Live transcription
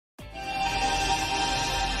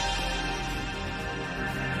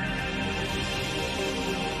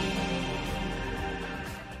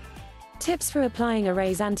Tips for applying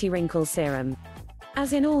Erase Anti-Wrinkle Serum.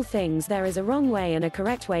 As in all things, there is a wrong way and a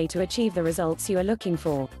correct way to achieve the results you are looking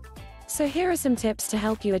for. So here are some tips to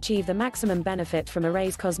help you achieve the maximum benefit from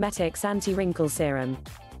Erase Cosmetics Anti-Wrinkle Serum.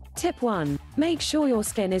 Tip 1. Make sure your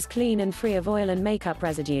skin is clean and free of oil and makeup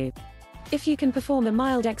residue. If you can perform a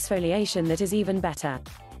mild exfoliation, that is even better.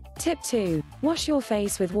 Tip 2. Wash your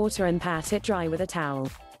face with water and pat it dry with a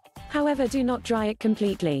towel. However, do not dry it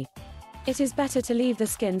completely. It is better to leave the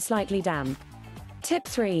skin slightly damp. Tip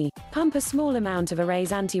 3. Pump a small amount of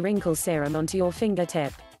Erase Anti-Wrinkle Serum onto your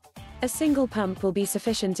fingertip. A single pump will be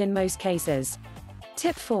sufficient in most cases.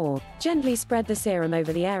 Tip 4. Gently spread the serum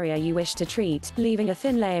over the area you wish to treat, leaving a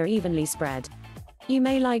thin layer evenly spread. You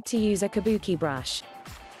may like to use a kabuki brush.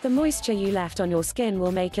 The moisture you left on your skin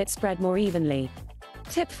will make it spread more evenly.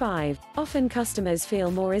 Tip 5. Often customers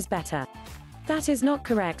feel more is better. That is not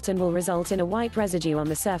correct and will result in a white residue on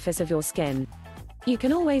the surface of your skin. You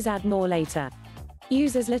can always add more later.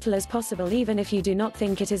 Use as little as possible even if you do not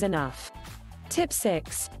think it is enough. Tip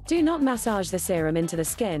 6. Do not massage the serum into the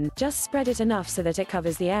skin, just spread it enough so that it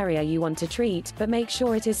covers the area you want to treat, but make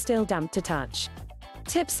sure it is still damp to touch.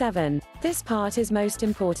 Tip 7. This part is most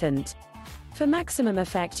important. For maximum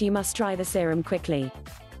effect, you must dry the serum quickly.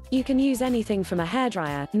 You can use anything from a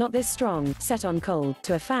hairdryer, not this strong, set on cold,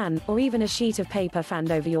 to a fan, or even a sheet of paper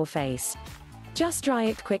fanned over your face. Just dry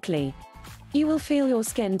it quickly. You will feel your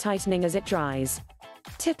skin tightening as it dries.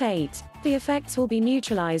 Tip 8. The effects will be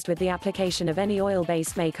neutralized with the application of any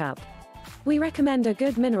oil-based makeup. We recommend a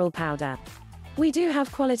good mineral powder. We do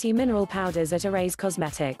have quality mineral powders at Erase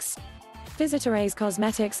Cosmetics. Visit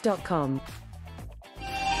erasecosmetics.com.